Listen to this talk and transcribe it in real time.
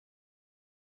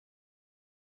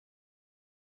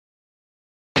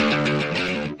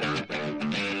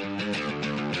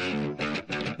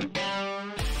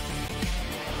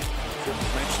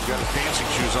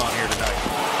on here tonight.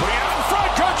 Putting it out in front,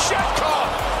 Kochetkov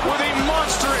with a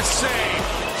monstrous save.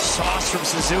 Sauce from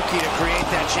Suzuki to create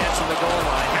that chance from the goal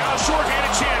line. Now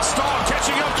shorthanded chance. Staal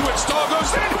catching up to it. Staal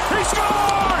goes in. He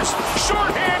scores!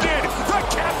 Shorthanded. The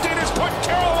captain has put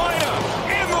Carolina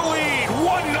in the lead.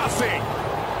 1-0.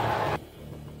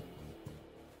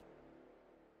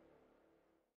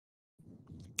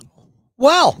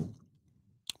 Well,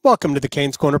 welcome to the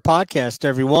Canes Corner podcast,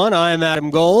 everyone. I'm Adam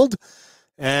Gold,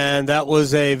 and that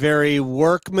was a very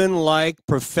workmanlike,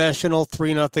 professional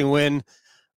 3-0 win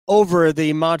over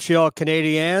the Montreal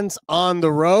Canadiens on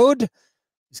the road.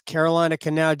 Carolina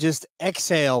can now just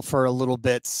exhale for a little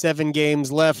bit. 7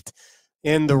 games left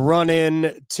in the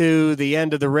run-in to the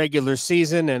end of the regular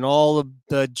season, and all of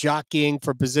the jockeying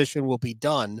for position will be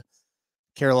done.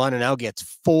 Carolina now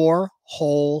gets 4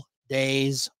 whole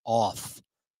days off.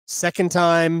 Second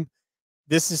time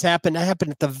this has happened. That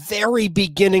happened at the very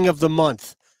beginning of the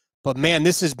month. But, man,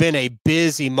 this has been a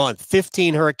busy month.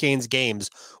 15 Hurricanes games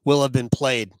will have been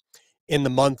played in the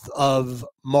month of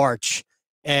March.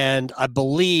 And I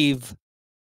believe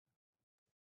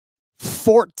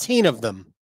 14 of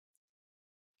them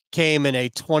came in a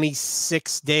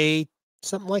 26-day,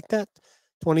 something like that,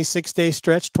 26-day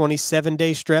stretch,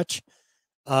 27-day stretch.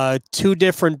 2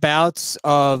 different bouts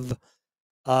of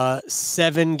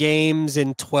 7 games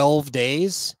in 12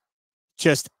 days.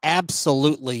 Just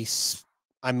absolutely,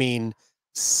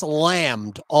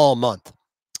 slammed all month.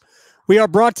 We are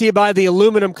brought to you by the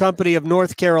Aluminum Company of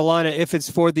North Carolina. If it's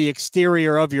for the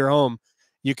exterior of your home,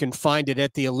 you can find it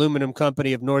at the Aluminum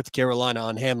Company of North Carolina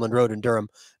on Hamlin Road in Durham.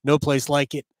 No place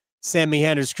like it. Sammy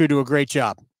Hanner's crew do a great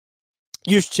job.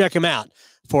 You should check them out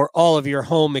for all of your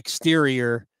home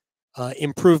exterior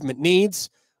improvement needs.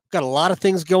 We've got a lot of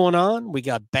things going on. We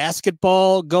got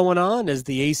basketball going on as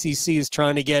the ACC is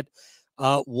trying to get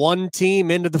one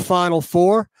team into the Final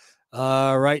Four.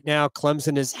 Right now,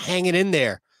 Clemson is hanging in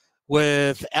there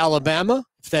with Alabama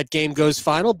if that game goes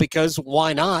final, because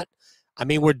why not? I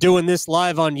mean, we're doing this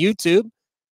live on YouTube.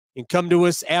 You can come to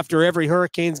us after every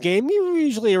Hurricanes game,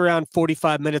 usually around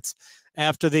 45 minutes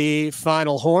after the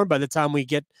final horn by the time we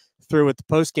get through with the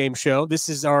post-game show. This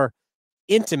is our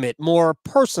intimate, more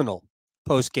personal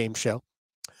post-game show.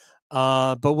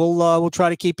 But we'll try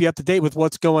to keep you up to date with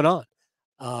what's going on.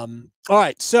 All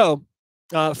right, so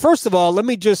first of all, let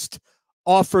me just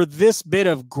offer this bit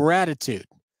of gratitude.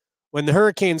 When the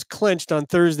Hurricanes clinched on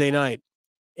Thursday night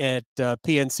at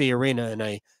PNC Arena in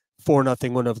a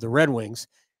 4-0 win over the Red Wings,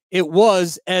 it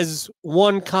was, as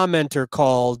one commenter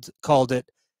called it,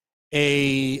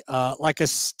 like a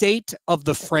state of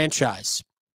the franchise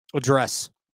address.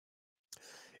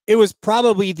 It was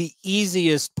probably the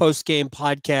easiest post-game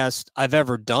podcast I've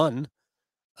ever done,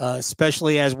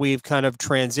 especially as we've kind of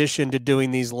transitioned to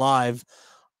doing these live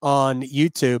on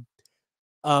YouTube,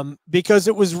 because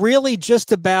it was really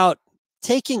just about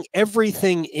taking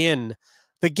everything in.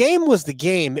 The game was the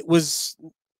game. It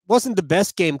wasn't the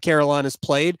best game Carolina's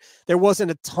played. There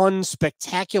wasn't a ton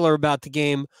spectacular about the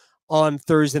game on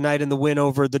Thursday night in the win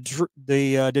over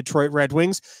the Detroit Red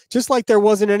Wings, just like there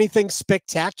wasn't anything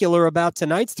spectacular about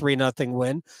tonight's 3-0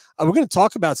 win. We're going to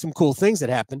talk about some cool things that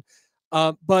happened,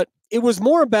 but it was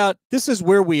more about this is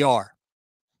where we are.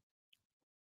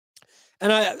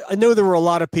 And I know there were a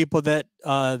lot of people that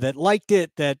liked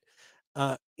it, that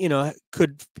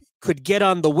could get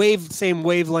on the same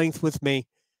wavelength with me,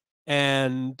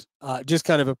 and just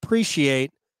kind of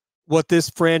appreciate what this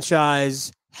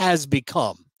franchise has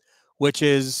become, which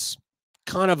is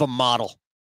kind of a model.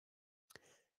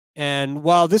 And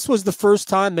while this was the first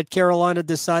time that Carolina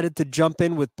decided to jump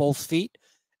in with both feet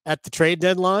at the trade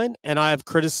deadline, and I have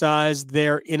criticized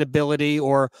their inability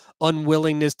or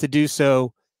unwillingness to do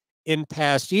so in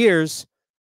past years,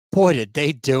 boy, did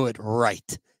they do it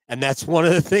right. And that's one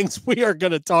of the things we are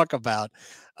going to talk about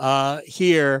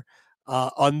here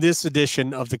on this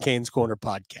edition of the Canes Corner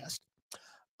podcast.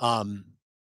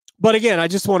 But again, I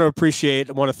just want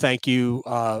to thank you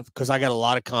because I got a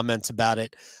lot of comments about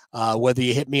it. Whether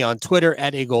you hit me on Twitter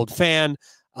at @AGoldFan,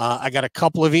 I got a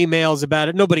couple of emails about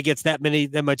it. Nobody gets that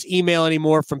much email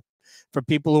anymore from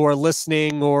people who are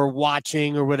listening or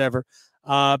watching or whatever.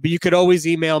 But you could always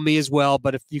email me as well.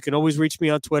 But if you can always reach me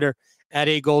on Twitter at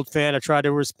 @AGoldFan. I try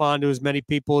to respond to as many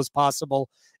people as possible,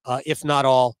 if not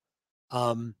all.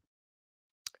 But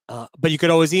you could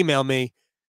always email me,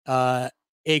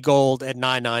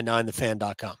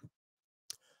 agold@999thefan.com.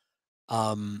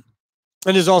 And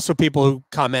there's also people who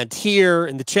comment here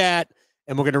in the chat,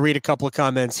 and we're going to read a couple of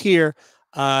comments here,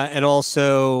 and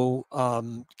also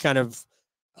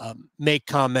make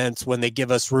comments when they give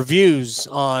us reviews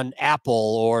on Apple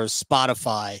or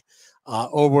Spotify.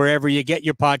 or wherever you get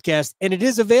your podcast. And it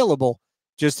is available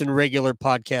just in regular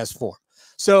podcast form.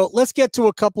 So let's get to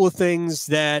a couple of things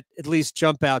that at least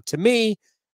jump out to me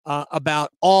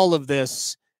about all of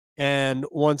this. And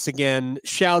once again,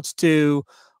 shouts to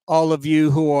all of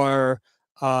you who are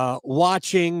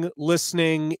watching,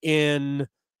 listening in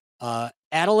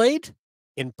Adelaide,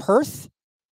 in Perth,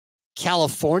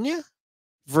 California,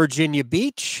 Virginia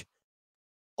Beach,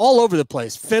 all over the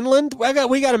place. Finland,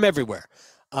 we got them everywhere.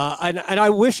 And I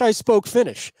wish I spoke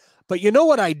Finnish. But you know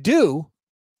what I do?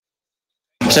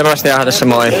 Sebastian Aho tässä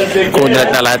moi.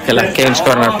 Kuuntelet tällä hetkellä Canes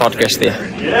Corner podcastia.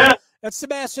 That's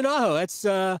Sebastian Aho. That's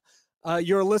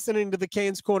you're listening to the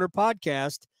Canes Corner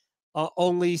podcast,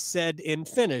 only said in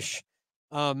Finnish.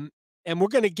 And we're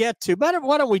going to get to, but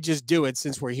why don't we just do it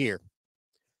since we're here?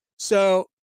 So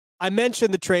I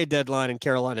mentioned the trade deadline in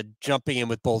Carolina jumping in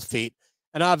with both feet.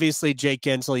 And obviously Jake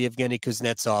Guentzel, Evgeny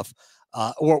Kuznetsov,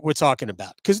 what we're talking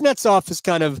about. Kuznetsov has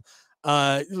kind of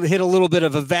hit a little bit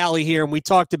of a valley here, and we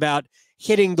talked about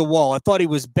hitting the wall. I thought he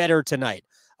was better tonight.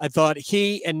 I thought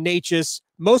he and Necas,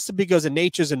 mostly because of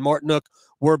Necas and Martinook,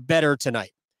 were better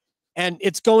tonight. And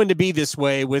it's going to be this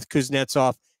way with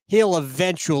Kuznetsov. He'll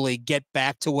eventually get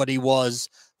back to what he was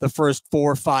the first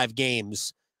 4 or 5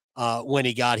 games when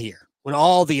he got here, when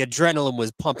all the adrenaline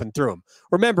was pumping through him.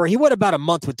 Remember, he went about a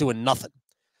month with doing nothing.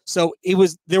 So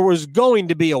there was going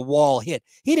to be a wall hit.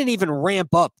 He didn't even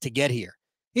ramp up to get here.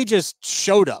 He just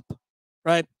showed up,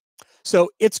 right? So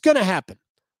it's going to happen.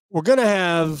 We're going to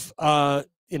have,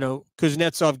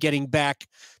 Kuznetsov getting back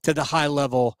to the high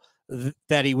level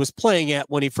that he was playing at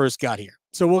when he first got here.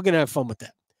 So we're going to have fun with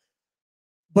that.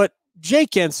 But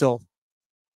Jake Guentzel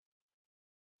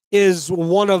is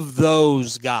one of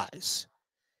those guys.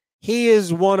 He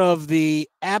is one of the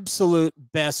absolute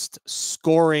best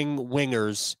scoring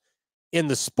wingers in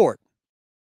the sport.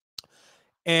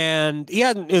 And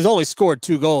he's only scored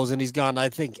 2 goals, and he's gone, I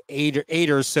think, eight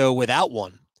or so without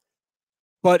one.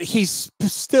 But he's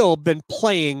still been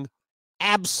playing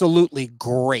absolutely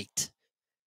great.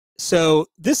 So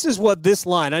this is what this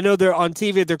line, I know they're on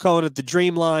TV, they're calling it the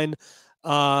dream line.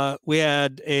 We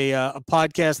had a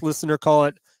podcast listener call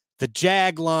it the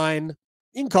Jag line.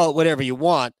 You can call it whatever you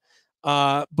want.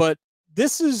 But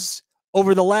this is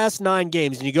over the last 9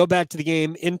 games, and you go back to the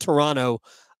game in Toronto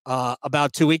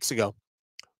about 2 weeks ago,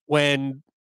 when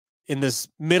in this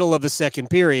middle of the second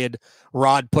period,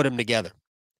 Rod put them together.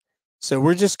 So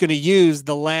we're just going to use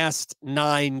the last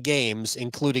 9 games,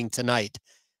 including tonight,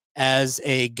 as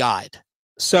a guide.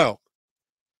 So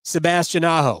Sebastian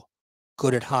Aho,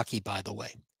 good at hockey, by the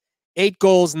way. 8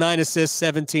 goals, 9 assists,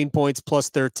 17 points, plus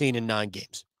 13 in 9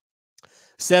 games.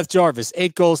 Seth Jarvis,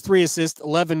 8 goals, 3 assists,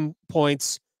 11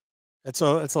 points. That's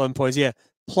 11 points, yeah.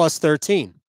 Plus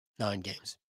 13, 9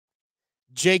 games.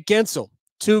 Jake Guentzel,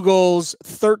 2 goals,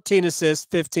 13 assists,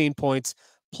 15 points,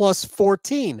 plus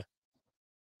 14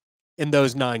 in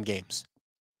those 9 games.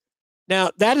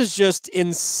 Now, that is just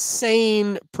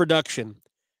insane production.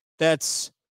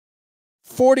 That's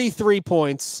 43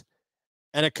 points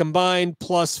and a combined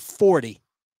plus 40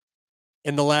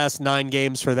 in the last 9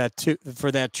 games for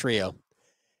that trio.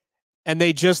 And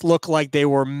they just look like they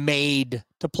were made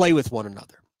to play with one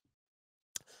another.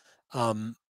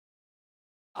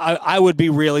 I would be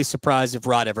really surprised if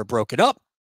Rod ever broke it up.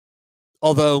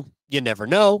 Although you never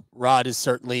know. Rod is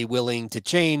certainly willing to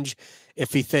change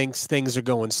if he thinks things are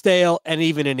going stale. And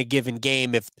even in a given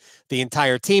game, if the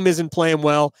entire team isn't playing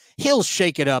well, he'll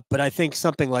shake it up. But I think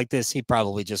something like this, he'd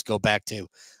probably just go back to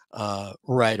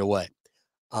right away.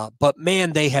 But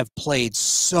man, they have played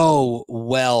so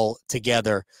well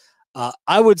together.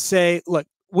 I would say, look,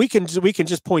 we can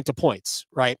just point to points,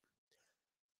 right?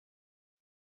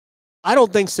 I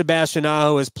don't think Sebastian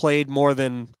Aho has played more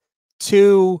than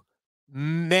 2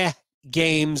 meh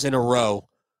games in a row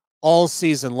all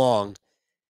season long.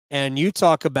 And you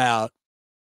talk about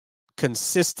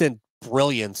consistent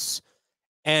brilliance.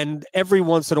 And every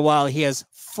once in a while, he has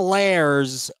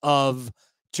flares of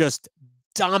just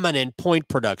dominant point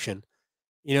production.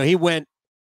 You know, he went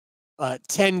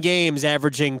 10 games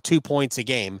averaging 2 points a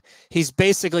game. He's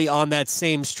basically on that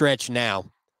same stretch now.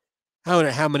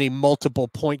 How many multiple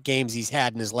point games he's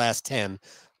had in his last 10,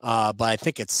 but I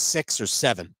think it's 6 or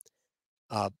 7.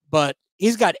 But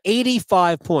he's got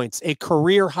 85 points, a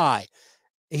career high.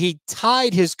 He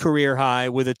tied his career high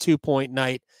with a 2-point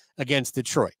night against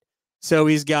Detroit. So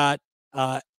he's got,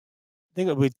 I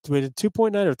think with a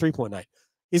 2-point night or 3-point night.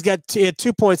 He had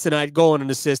 2 points tonight, goal and an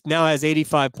assist. Now has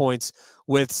 85 points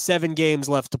with 7 games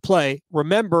left to play.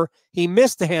 Remember, he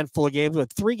missed a handful of games.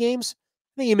 What, 3 games?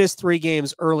 I think he missed 3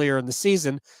 games earlier in the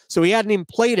season. So he hadn't even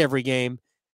played every game.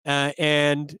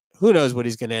 And Who knows what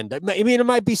he's going to end up? I mean, it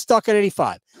might be stuck at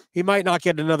 85. He might not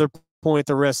get another point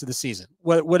the rest of the season.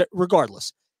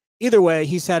 Regardless. Either way,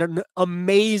 he's had an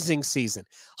amazing season,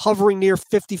 hovering near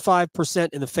 55%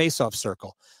 in the faceoff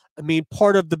circle. I mean,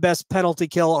 part of the best penalty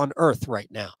kill on earth right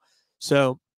now.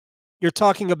 So you're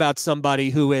talking about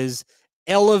somebody who is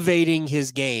elevating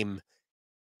his game,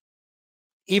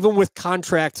 even with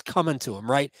contracts coming to him,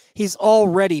 right? He's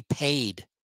already paid.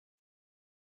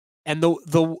 And the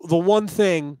one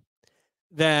thing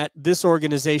that this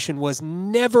organization was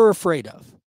never afraid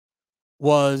of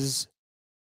was,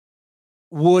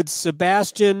 would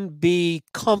Sebastian be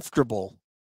comfortable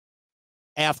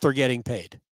after getting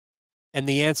paid? And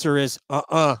the answer is,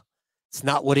 it's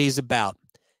not what he's about.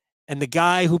 And the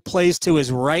guy who plays to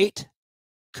his right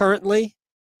currently,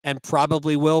 and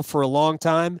probably will for a long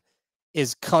time,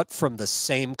 is cut from the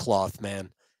same cloth, man.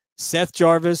 Seth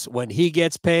Jarvis, when he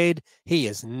gets paid, he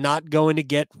is not going to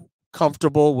get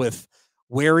comfortable with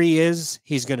where he is.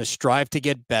 He's going to strive to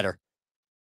get better.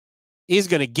 He's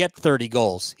going to get 30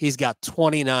 goals. He's got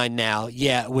 29 now.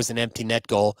 Yeah, it was an empty net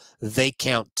goal. They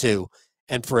count too.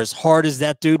 And for as hard as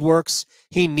that dude works,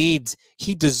 he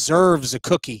deserves a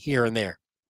cookie here and there.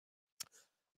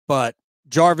 But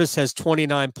Jarvis has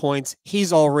 29 points.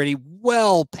 He's already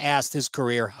well past his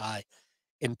career high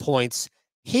in points.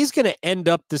 He's going to end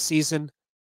up the season.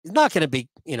 He's not going to be,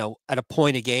 at a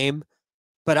point a game,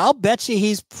 but I'll bet you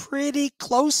he's pretty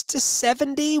close to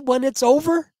 70 when it's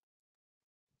over.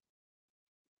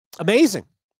 Amazing.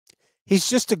 He's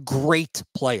just a great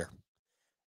player.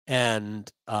 And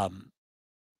Tom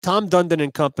Dundon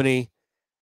and company,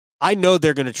 I know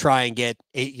they're going to try and get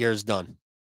 8 years done,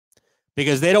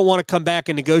 because they don't want to come back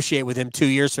and negotiate with him 2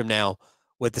 years from now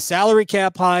with the salary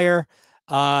cap higher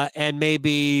and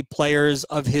maybe players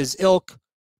of his ilk,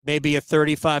 maybe a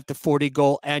 35 to 40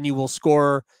 goal annual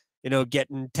scorer,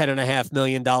 getting $10.5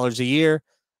 million a year.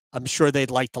 I'm sure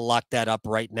they'd like to lock that up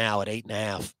right now at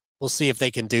 8.5. We'll see if they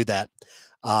can do that.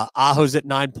 Aho's at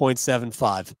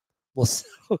 9.75.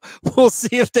 We'll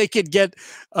see if they could get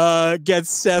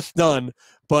Seth done.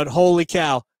 But holy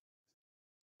cow.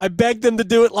 I begged them to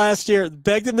do it last year,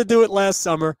 begged them to do it last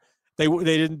summer. They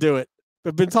didn't do it.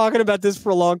 I've been talking about this for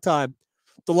a long time.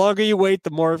 The longer you wait, the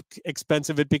more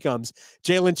expensive it becomes.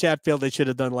 Jalen Chatfield, they should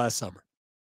have done last summer.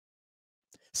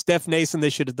 Steph Nason, they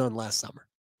should have done last summer.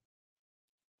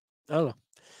 I don't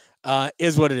know.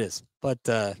 Is what it is. But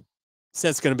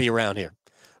Seth's going to be around here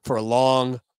for a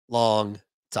long, long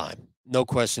time. No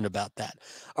question about that.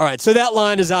 All right, so that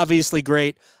line is obviously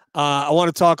great. I want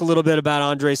to talk a little bit about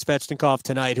Andrei Svechnikov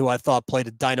tonight, who I thought played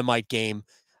a dynamite game.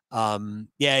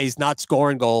 Yeah, he's not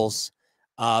scoring goals.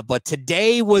 But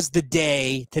today was the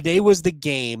day. Today was the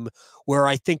game where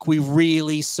I think we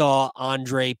really saw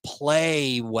Andrei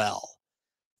play well.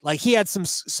 Like, he had some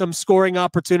scoring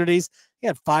opportunities. He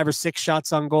had 5 or 6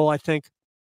 shots on goal, I think.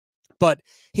 But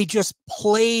he just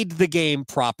played the game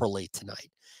properly tonight.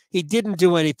 He didn't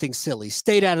do anything silly.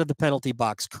 Stayed out of the penalty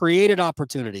box. Created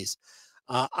opportunities.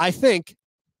 I think,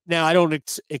 now I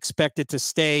don't expect it to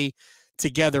stay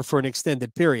together for an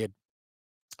extended period,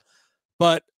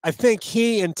 but I think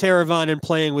he and Teravainen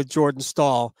playing with Jordan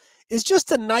Staal is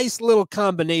just a nice little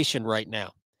combination right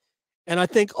now. And I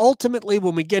think ultimately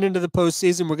when we get into the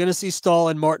postseason, we're going to see Staal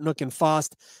and Martinook and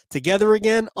Fost together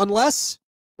again, unless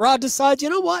Rod decides, you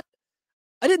know what?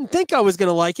 I didn't think I was going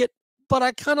to like it, but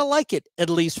I kind of like it, at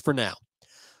least for now.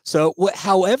 So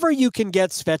however you can get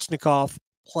Svechnikov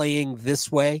playing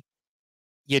this way,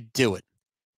 you do it.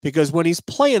 Because when he's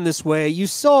playing this way, you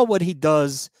saw what he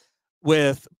does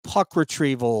with puck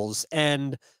retrievals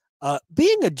and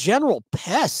being a general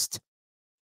pest.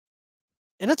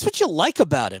 And that's what you like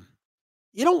about him.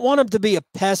 You don't want him to be a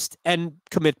pest and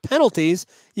commit penalties.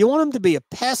 You want him to be a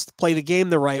pest, play the game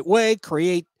the right way,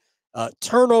 create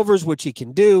turnovers, which he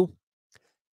can do.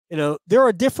 There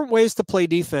are different ways to play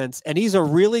defense, and he's a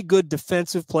really good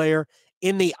defensive player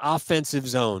in the offensive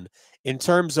zone in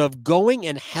terms of going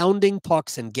and hounding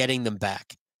pucks and getting them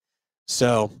back.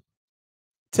 So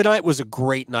tonight was a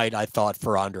great night, I thought,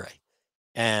 for Andrei.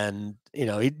 And,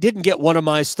 he didn't get one of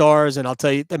my stars, and I'll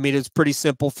tell you, it's pretty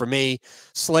simple for me.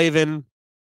 Slavin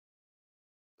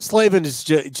has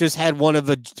just had one of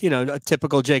a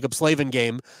typical Jacob Slavin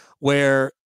game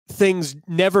where things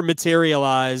never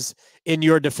materialize in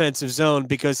your defensive zone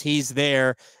because he's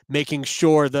there making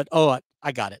sure that,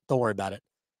 I got it. Don't worry about it.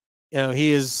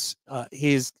 He's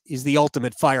the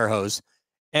ultimate fire hose.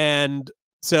 And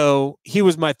so he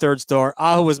was my third star.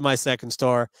 Aho was my second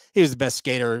star. He was the best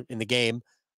skater in the game.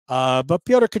 But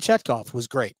Pyotr Kochetkov was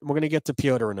great. We're going to get to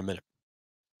Pyotr in a minute.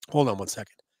 Hold on one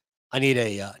second. I need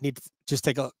to just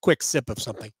take a quick sip of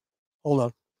something. Hold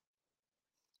on.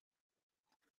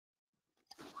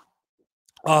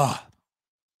 Ah,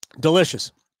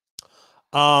 delicious.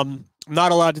 Not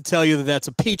allowed to tell you that that's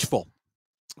a peachful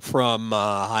from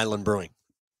Highland Brewing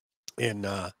in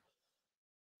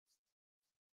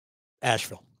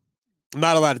Asheville. I'm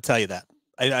not allowed to tell you that.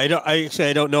 I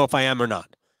don't know if I am or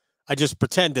not. I just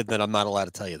pretended that I'm not allowed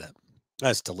to tell you that.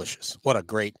 That's delicious. What a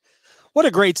great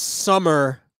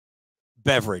summer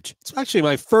beverage. It's actually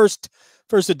my first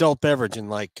adult beverage in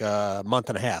like a month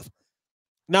and a half.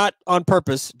 Not on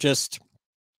purpose, just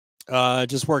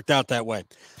worked out that way.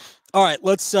 All right,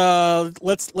 let's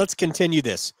continue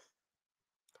this.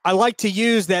 I like to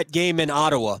use that game in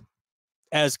Ottawa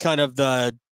as kind of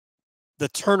the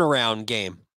turnaround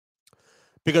game,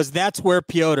 because that's where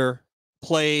Pyotr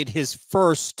played his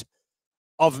first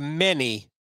of many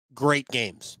great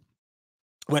games.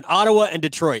 When Ottawa and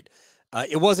Detroit,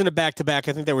 it wasn't a back-to-back.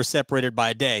 I think they were separated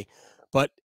by a day,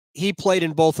 but he played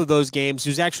in both of those games. He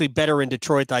was actually better in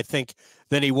Detroit, I think,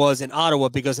 than he was in Ottawa,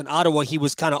 because in Ottawa he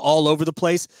was kind of all over the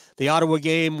place. The Ottawa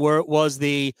game where it was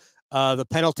the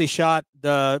penalty shot,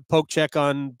 the poke check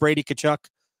on Brady Tkachuk,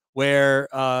 where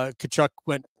Tkachuk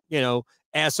went,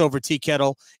 ass over tea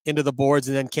kettle into the boards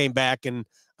and then came back and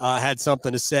had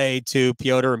something to say to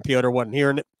Pyotr, and Pyotr wasn't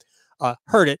hearing it.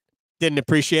 Heard it, didn't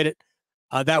appreciate it.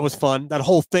 That was fun. That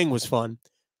whole thing was fun.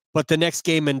 But the next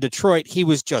game in Detroit, he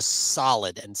was just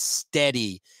solid and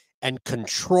steady and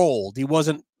controlled. He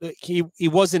wasn't, on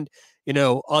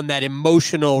that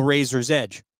emotional razor's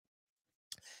edge.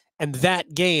 And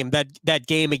that game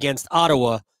against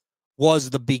Ottawa was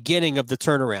the beginning of the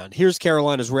turnaround. Here's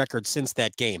Carolina's record since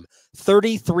that game: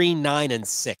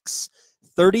 33-9-6.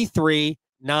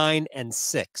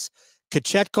 33-9-6.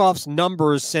 Kochetkov's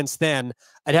numbers since then,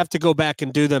 I'd have to go back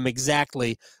and do them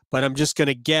exactly, but I'm just going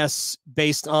to guess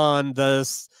based on the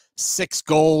 6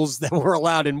 goals that were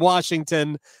allowed in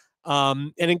Washington,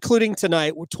 and including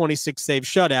tonight with 26 save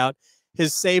shutout,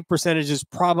 his save percentage is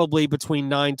probably between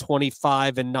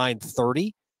 .925 and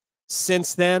 .930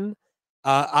 since then.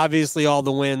 Obviously, all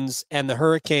the wins, and the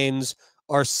Hurricanes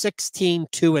are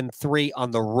 16-2-3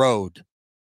 on the road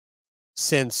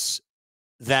since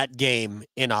that game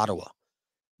in Ottawa.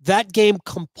 That game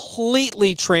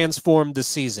completely transformed the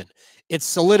season. It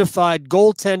solidified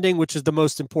goaltending, which is the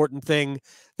most important thing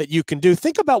that you can do.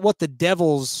 Think about what the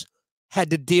Devils had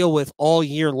to deal with all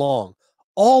year long.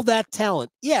 All that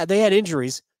talent. Yeah, they had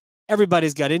injuries.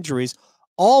 Everybody's got injuries.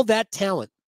 All that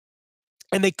talent.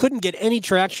 And they couldn't get any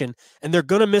traction, and they're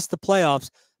going to miss the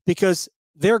playoffs because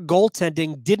their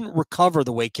goaltending didn't recover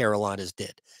the way Carolina's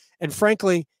did. And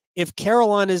frankly, if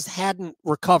Carolina's hadn't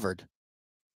recovered,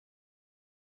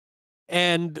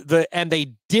 and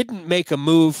they didn't make a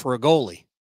move for a goalie,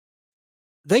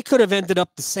 they could have ended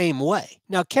up the same way.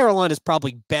 Now, Carolina's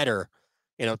probably better,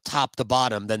 top to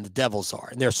bottom than the Devils are,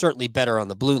 and they're certainly better on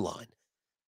the blue line.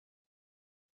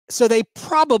 So they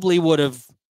probably would have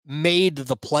made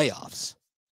the playoffs.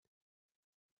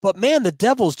 But man, the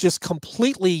Devils just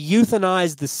completely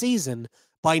euthanized the season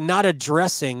by not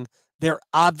addressing their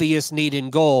obvious need in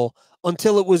goal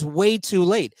until it was way too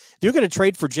late. You're going to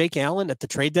trade for Jake Allen at the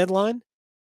trade deadline?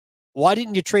 Why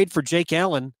didn't you trade for Jake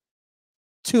Allen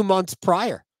 2 months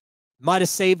prior? Might have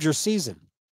saved your season.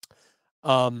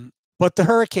 But the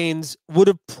Hurricanes would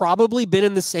have probably been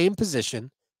in the same position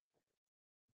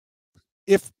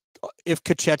if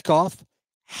Kochetkov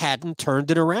hadn't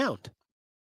turned it around.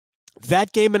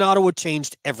 That game in Ottawa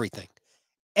changed everything.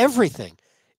 Everything.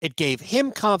 It gave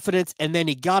him confidence, and then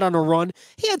he got on a run.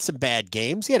 He had some bad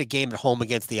games. He had a game at home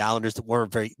against the Islanders that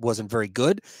wasn't very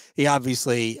good. He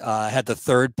obviously had the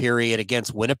third period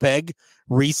against Winnipeg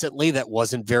recently that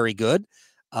wasn't very good.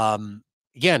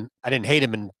 Again, I didn't hate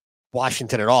him in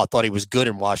Washington at all. I thought he was good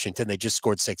in Washington. They just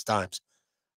scored 6 times.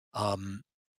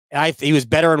 He was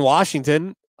better in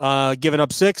Washington, giving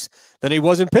up 6, than he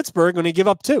was in Pittsburgh when he gave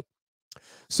up 2.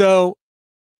 So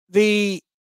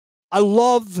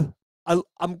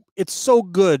it's so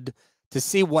good to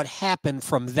see what happened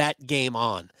from that game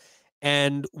on.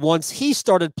 And once he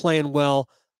started playing well,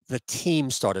 the team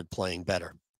started playing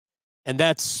better. And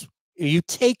that's, you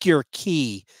take your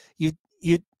key, the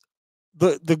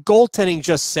goaltending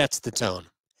just sets the tone.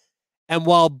 And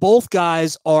while both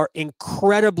guys are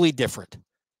incredibly different,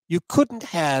 you couldn't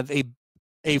have a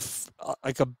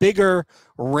bigger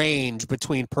range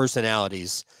between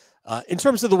personalities in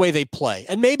terms of the way they play,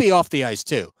 and maybe off the ice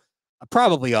too.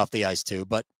 Probably off the ice too,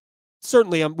 but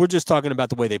certainly we're just talking about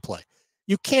the way they play.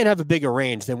 You can't have a bigger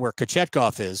range than where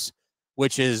Kochetkov is,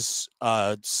 which is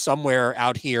somewhere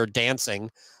out here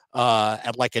dancing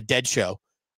at like a dead show.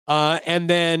 And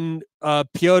then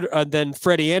then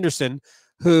Freddie Anderson,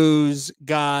 who's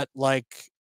got a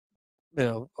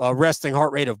resting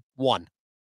heart rate of 1.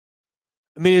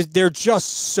 I mean, they're just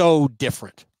so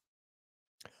different.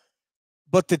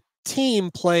 But the team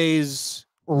plays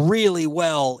really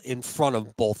well in front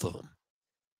of both of them.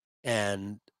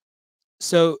 And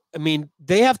so, I mean,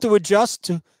 they have to adjust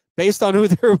to based on who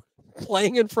they're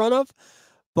playing in front of.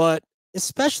 But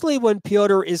especially when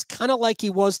Pyotr is kind of like he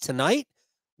was tonight,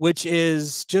 which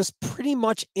is just pretty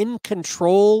much in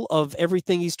control of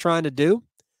everything he's trying to do.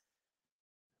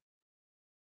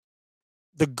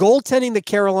 The goaltending that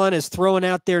Carolina is throwing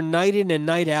out there night in and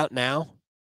night out now,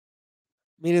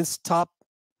 I mean, it's top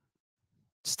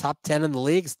 10 in the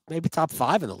league, maybe top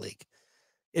 5 in the league.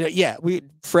 Yeah,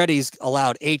 Freddie's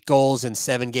allowed 8 goals in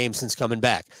 7 games since coming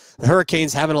back. The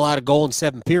Hurricanes haven't allowed a goal in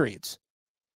 7 periods.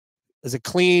 There's a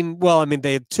clean, well, I mean,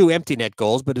 they had 2 empty net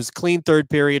goals, but it was a clean third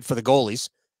period for the goalies.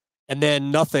 And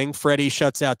then nothing. Freddie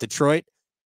shuts out Detroit.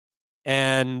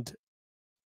 And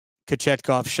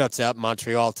Kochetkov shuts out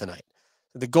Montreal tonight.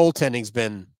 The goaltending's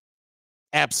been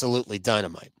absolutely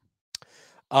dynamite.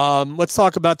 Let's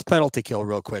talk about the penalty kill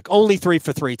real quick. Only 3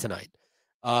 for 3 tonight.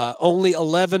 Only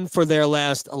 11 for their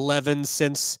last 11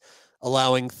 since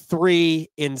allowing 3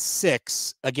 in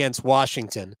 6 against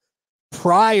Washington.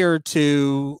 Prior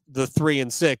to the 3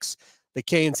 and 6, the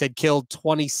Canes had killed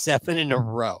 27 in a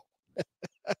row.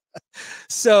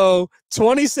 So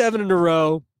 27 in a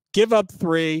row, give up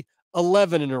 3,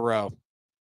 11 in a row.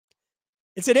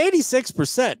 It's at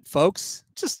 86%, folks.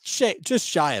 Just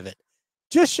shy of it.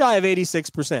 Just shy of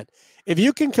 86%. If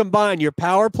you can combine your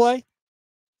power play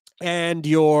and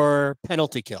your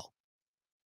penalty kill,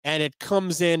 and it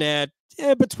comes in at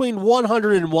between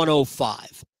 100 and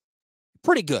 105,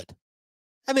 pretty good.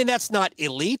 I mean, that's not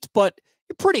elite, but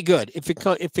pretty good if it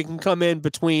can come in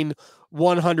between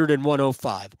 100 and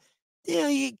 105. Yeah,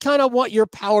 you kind of want your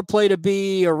power play to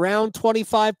be around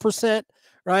 25%,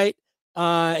 right?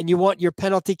 And you want your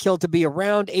penalty kill to be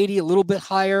around 80, a little bit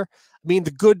higher. I mean,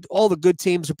 all the good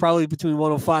teams are probably between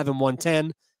 105 and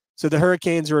 110. So the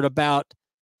Hurricanes are at about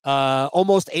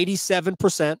almost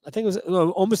 87%. I think it was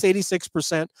almost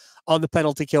 86% on the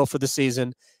penalty kill for the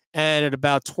season, and at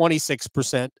about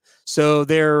 26%. So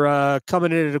they're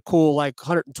coming in at a cool like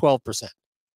 112%.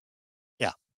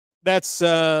 Yeah, that's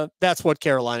what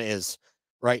Carolina is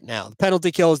right now. The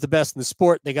penalty kill is the best in the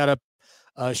sport. They got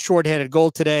a shorthanded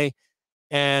goal today,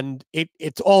 and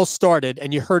it all started,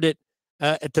 and you heard it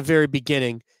at the very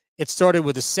beginning. It started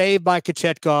with a save by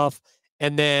Kochetkov,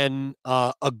 and then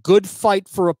a good fight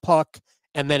for a puck,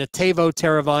 and then a Teuvo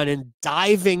Teravainen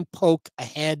diving poke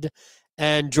ahead,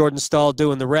 and Jordan Staal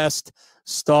doing the rest.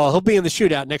 Staal, he'll be in the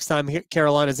shootout next time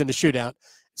Carolina's in the shootout.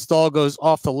 Staal goes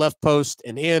off the left post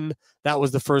and in. That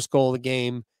was the first goal of the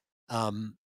game.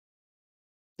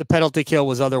 The penalty kill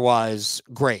was otherwise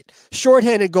great.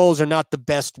 Shorthanded goals are not the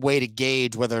best way to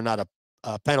gauge whether or not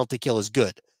a penalty kill is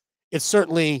good. It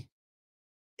certainly,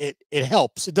 it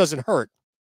helps. It doesn't hurt.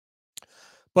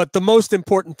 But the most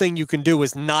important thing you can do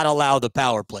is not allow the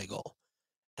power play goal.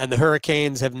 And the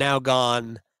Hurricanes have now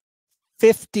gone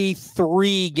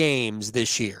 53 games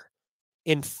this year.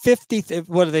 In 50,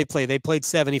 what do they play? They played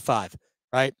 75,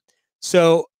 right?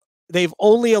 So they've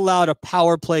only allowed a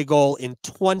power play goal in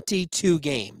 22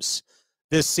 games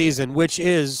this season, which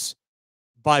is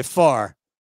by far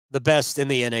the best in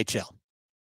the NHL.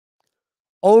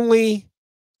 Only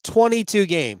 22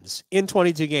 games, in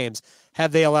 22 games,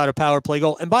 have they allowed a power play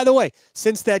goal. And by the way,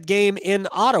 since that game in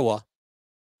Ottawa,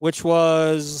 which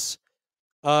was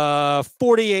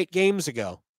 48 games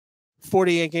ago,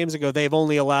 they've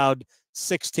only allowed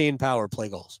 16 power play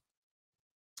goals.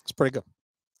 It's pretty good.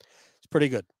 It's pretty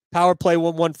good. Power play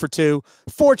 1 for 2.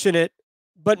 Fortunate,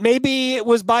 but maybe it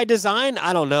was by design.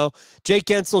 I don't know. Jake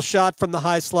Guentzel shot from the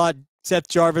high slot. Seth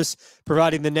Jarvis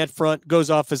providing the net front, goes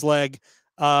off his leg,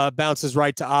 bounces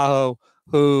right to Aho,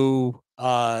 who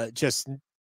just,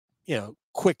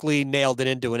 quickly nailed it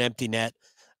into an empty net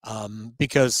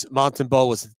because Montembeault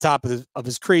was at the top of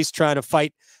his crease trying to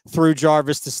fight through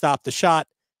Jarvis to stop the shot.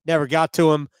 Never got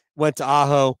to him. Went to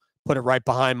Aho, put it right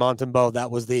behind Montembeault. That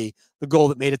was the goal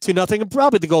that made it 2-0, and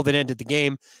probably the goal that ended the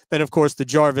game. Then, of course, the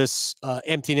Jarvis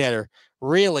empty netter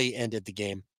really ended the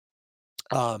game.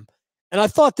 And I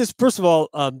thought this, first of all,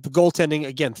 the goaltending,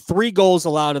 again, 3 goals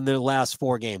allowed in their last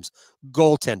 4 games.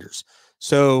 Goaltenders.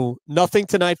 So nothing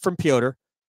tonight from Pyotr.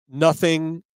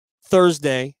 Nothing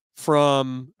Thursday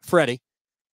from Freddie.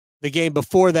 The game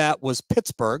before that was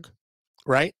Pittsburgh,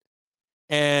 right?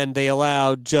 And they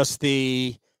allowed just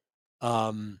the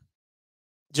 2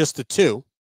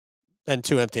 and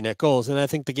 2 empty net goals. And I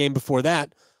think the game before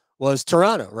that was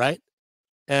Toronto, right?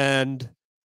 And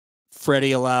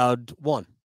Freddie allowed 1.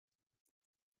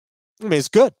 I mean, it's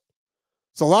good.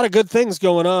 It's a lot of good things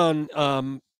going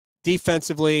on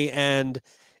defensively and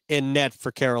in net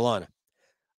for Carolina.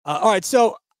 All right,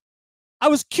 so I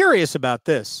was curious about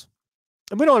this,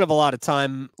 and we don't have a lot of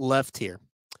time left here.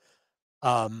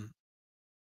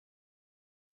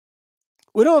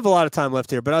 We don't have a lot of time left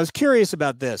here, but I was curious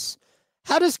about this.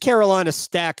 How does Carolina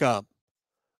stack up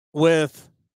with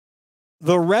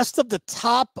the rest of the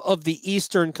top of the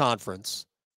Eastern Conference,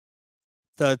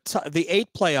 the 8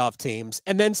 playoff teams,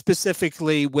 and then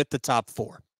specifically with the top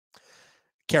 4?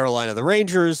 Carolina, the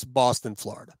Rangers, Boston,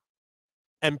 Florida.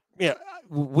 And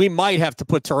we might have to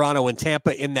put Toronto and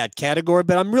Tampa in that category,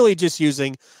 but I'm really just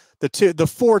using the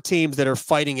 4 teams that are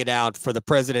fighting it out for the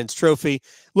President's Trophy.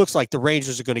 Looks like the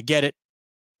Rangers are going to get it.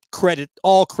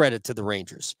 All credit to the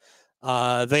Rangers.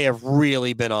 They have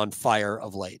really been on fire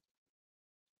of late.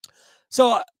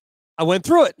 So I went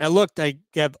through it and I looked. I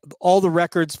have all the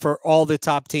records for all the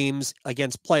top teams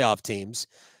against playoff teams.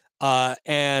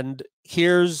 And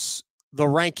here's the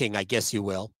ranking, I guess you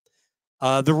will.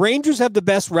 The Rangers have the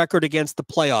best record against the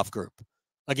playoff group,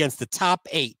 against the top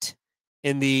 8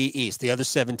 in the East, the other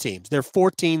 7 teams. They're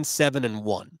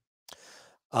 14-7-1.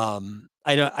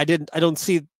 I didn't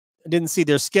see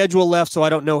their schedule left, so I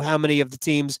don't know how many of the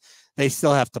teams they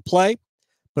still have to play.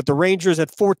 But the Rangers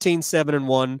at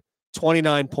 14-7-1,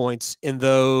 29 points in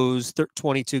those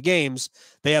 22 games.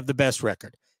 They have the best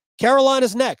record.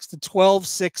 Carolina's next at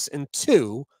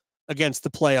 12-6-2 against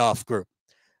the playoff group.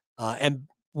 And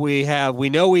we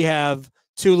know we have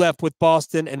 2 left with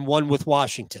Boston and 1 with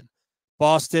Washington.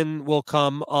 Boston will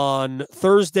come on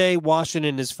Thursday.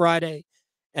 Washington is Friday.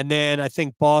 And then I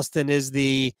think Boston is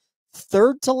the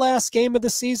 3rd to last game of the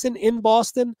season in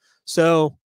Boston.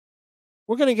 So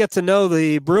we're going to get to know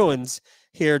the Bruins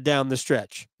here down the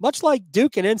stretch, much like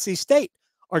Duke and NC State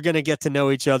are going to get to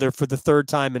know each other for the 3rd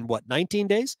time in 19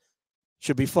 days?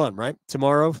 Should be fun, right?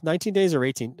 Tomorrow, 19 days or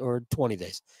 18 or 20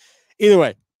 days. Either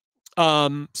way.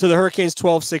 So the Hurricanes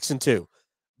 12-6-2.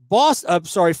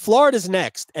 Florida's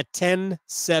next at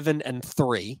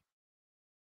 10-7-3.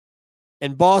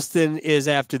 And Boston is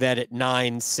after that at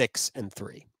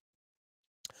 9-6-3.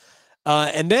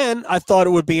 And then I thought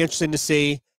it would be interesting to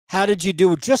see how did you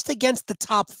do just against the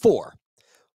top 4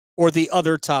 or the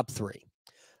other top 3.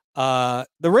 The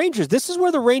Rangers, this is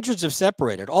where the Rangers have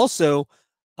separated. Also,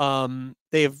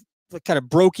 they have kind of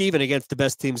broke even against the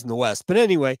best teams in the West. But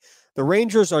anyway, the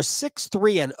Rangers are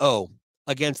 6-3-0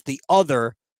 against the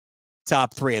other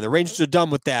top 3. And the Rangers are done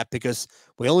with that because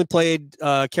we only played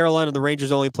Carolina. The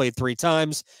Rangers only played 3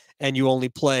 times, and you only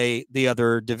play the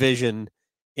other division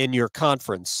in your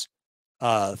conference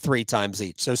 3 times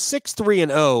each. So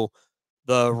 6-3-0,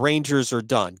 the Rangers are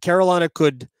done. Carolina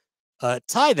could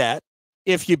tie that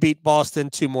if you beat Boston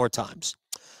 2 more times.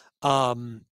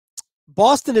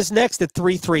 Boston is next at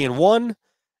 3-3-1,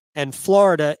 and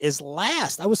Florida is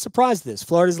last. I was surprised at this.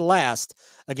 Florida's last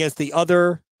against the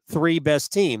other 3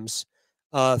 best teams,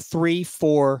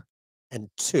 3-4-2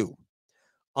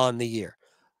 on the year.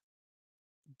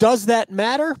 Does that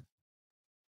matter?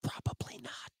 Probably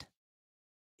not.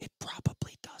 It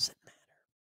probably doesn't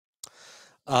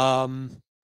matter.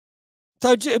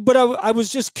 But I was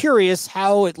just curious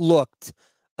how it looked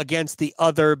against the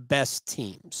other best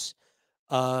teams.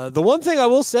 The one thing I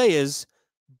will say is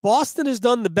Boston has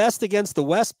done the best against the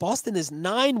West. Boston is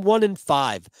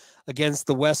 9-1-5 against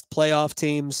the West playoff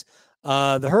teams.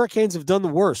 The Hurricanes have done the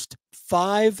worst,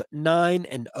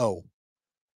 5-9-0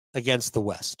 against the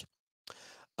West.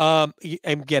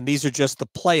 Again, these are just the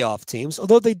playoff teams,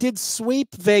 although they did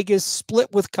sweep Vegas,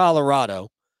 split with Colorado.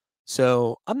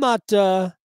 So I'm not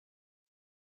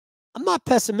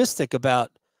pessimistic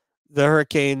about the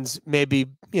Hurricanes maybe,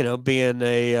 being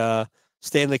a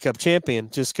Stanley Cup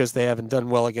champion just because they haven't done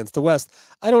well against the West.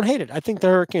 I don't hate it. I think the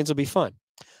Hurricanes will be fine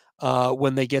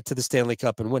when they get to the Stanley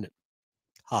Cup and win it.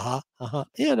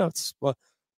 Yeah, no, it's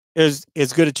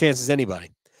as good a chance as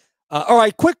anybody. All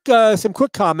right, some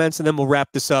quick comments, and then we'll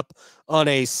wrap this up on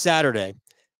a Saturday.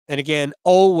 And again,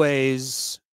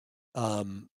 always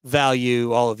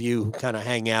value all of you who kind of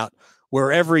hang out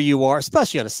wherever you are,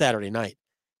 especially on a Saturday night.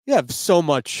 You have so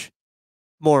many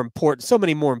more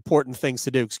important things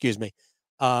to do. Excuse me.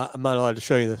 I'm not allowed to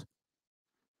show you this.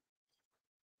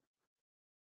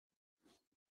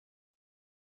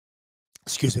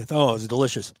 Excuse me. Oh, it was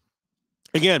delicious.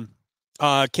 Again,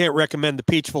 can't recommend the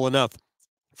Peachful enough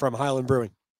from Highland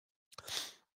Brewing.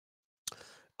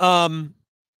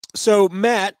 So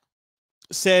Matt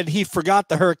said he forgot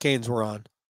the Hurricanes were on.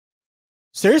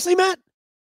 Seriously, Matt?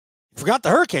 You forgot the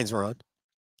Hurricanes were on?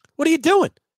 What are you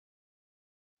doing?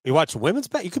 You watching women's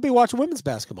basketball? You could be watching women's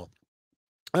basketball.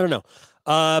 I don't know.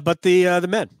 But the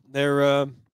men, they're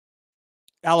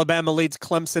Alabama leads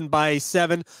Clemson by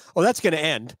 7. Oh, that's going to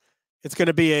end. It's going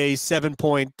to be a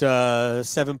 7-point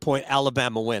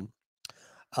Alabama win.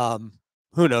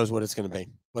 Who knows what it's going to be,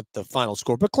 what the final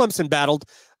score. But Clemson battled.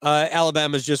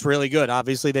 Alabama's just really good.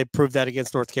 Obviously, they proved that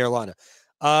against North Carolina.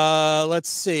 Let's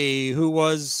see. Who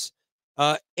was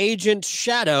Agent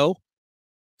Shadow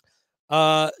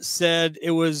said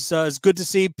it was good to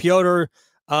see Pyotr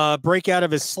break out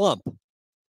of his slump.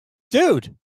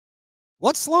 Dude,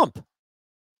 what slump?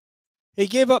 He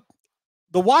gave up.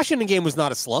 The Washington game was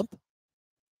not a slump.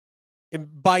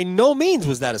 And by no means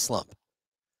was that a slump.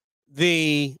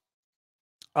 The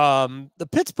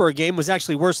Pittsburgh game was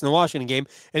actually worse than the Washington game,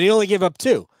 and he only gave up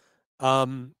 2.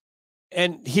 And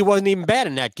he wasn't even bad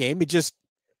in that game.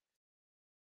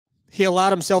 He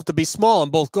allowed himself to be small on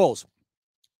both goals.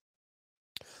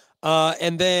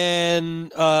 And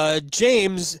then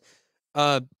James,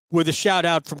 with a shout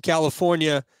out from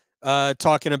California,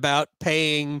 talking about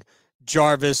paying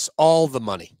Jarvis all the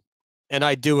money. And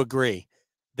I do agree.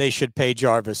 They should pay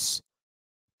Jarvis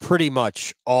pretty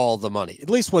much all the money, at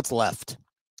least what's left.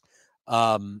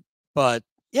 But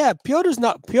yeah,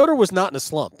 Pyotr was not in a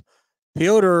slump.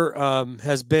 Pyotr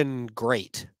has been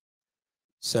great.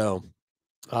 So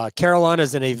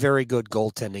Carolina's in a very good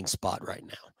goaltending spot right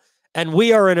now. And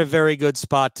we are in a very good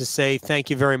spot to say thank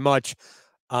you very much.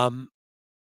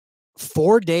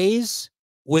 4 days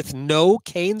with no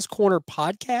Canes Corner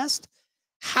podcast?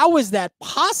 How is that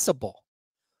possible?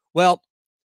 Well,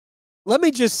 let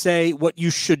me just say what you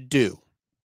should do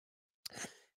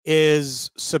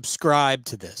is subscribe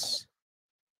to this.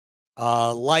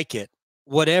 Like it,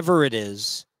 whatever it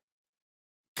is.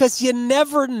 Because you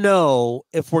never know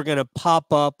if we're going to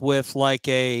pop up with like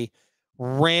a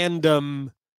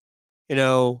random,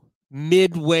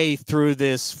 midway through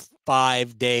this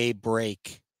 5-day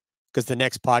break, because the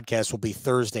next podcast will be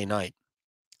Thursday night.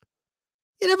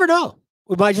 You never know.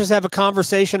 We might just have a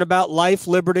conversation about life,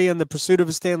 liberty, and the pursuit of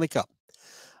a Stanley Cup.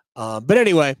 But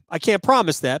anyway, I can't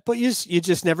promise that, but you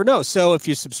just never know. So if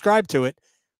you subscribe to it,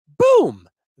 boom,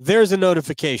 there's a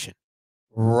notification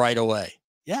right away.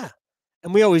 Yeah.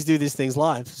 And we always do these things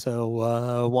live,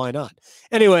 so why not?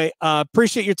 Anyway,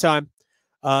 appreciate your time.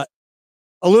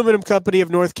 Aluminum Company of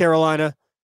North Carolina,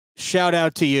 shout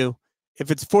out to you.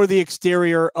 If it's for the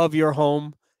exterior of your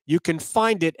home, you can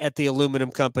find it at the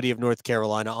Aluminum Company of North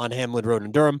Carolina on Hamlin Road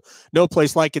in Durham. No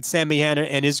place like it. Sammy Hanna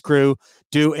and his crew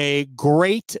do a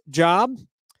great job.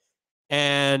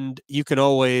 And you can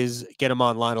always get them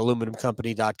online,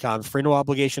 aluminumcompany.com. Free, no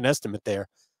obligation estimate there.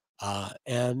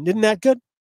 And isn't that good?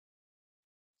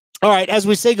 All right, as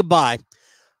we say goodbye,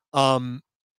 7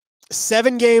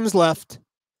 games left.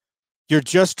 You're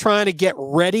just trying to get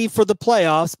ready for the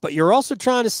playoffs, but you're also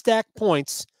trying to stack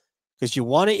points because you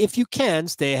want to, if you can,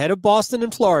 stay ahead of Boston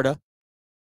and Florida.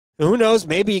 And who knows,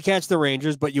 maybe you catch the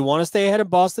Rangers, but you want to stay ahead of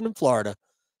Boston and Florida.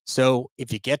 So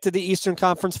if you get to the Eastern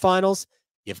Conference Finals,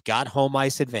 you've got home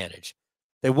ice advantage.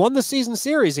 They won the season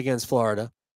series against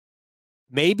Florida.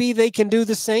 Maybe they can do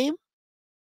the same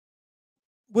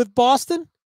with Boston.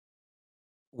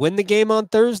 Win the game on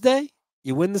Thursday.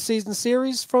 You win the season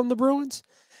series from the Bruins.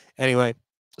 Anyway,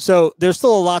 so there's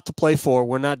still a lot to play for.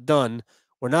 We're not done.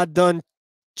 We're not done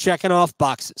checking off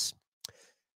boxes.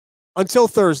 Until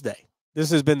Thursday, this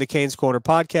has been the Canes Corner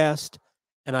podcast,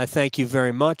 and I thank you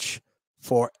very much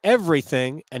for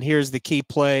everything. And here's the key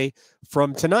play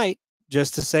from tonight,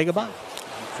 just to say goodbye.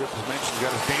 Triple mentioned he's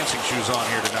got his dancing shoes on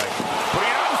here tonight. Putting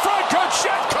it out in front,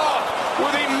 Kochetkov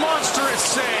with a monstrous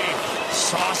save.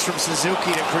 Sauce from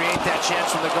Suzuki to create that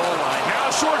chance from the goal line. Now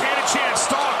a shorthanded chance.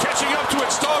 Staal catching up to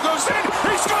it. Staal goes in.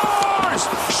 He scores!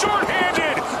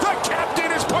 Shorthanded. The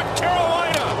captain has put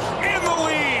Carolina in the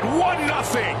lead. 1-0.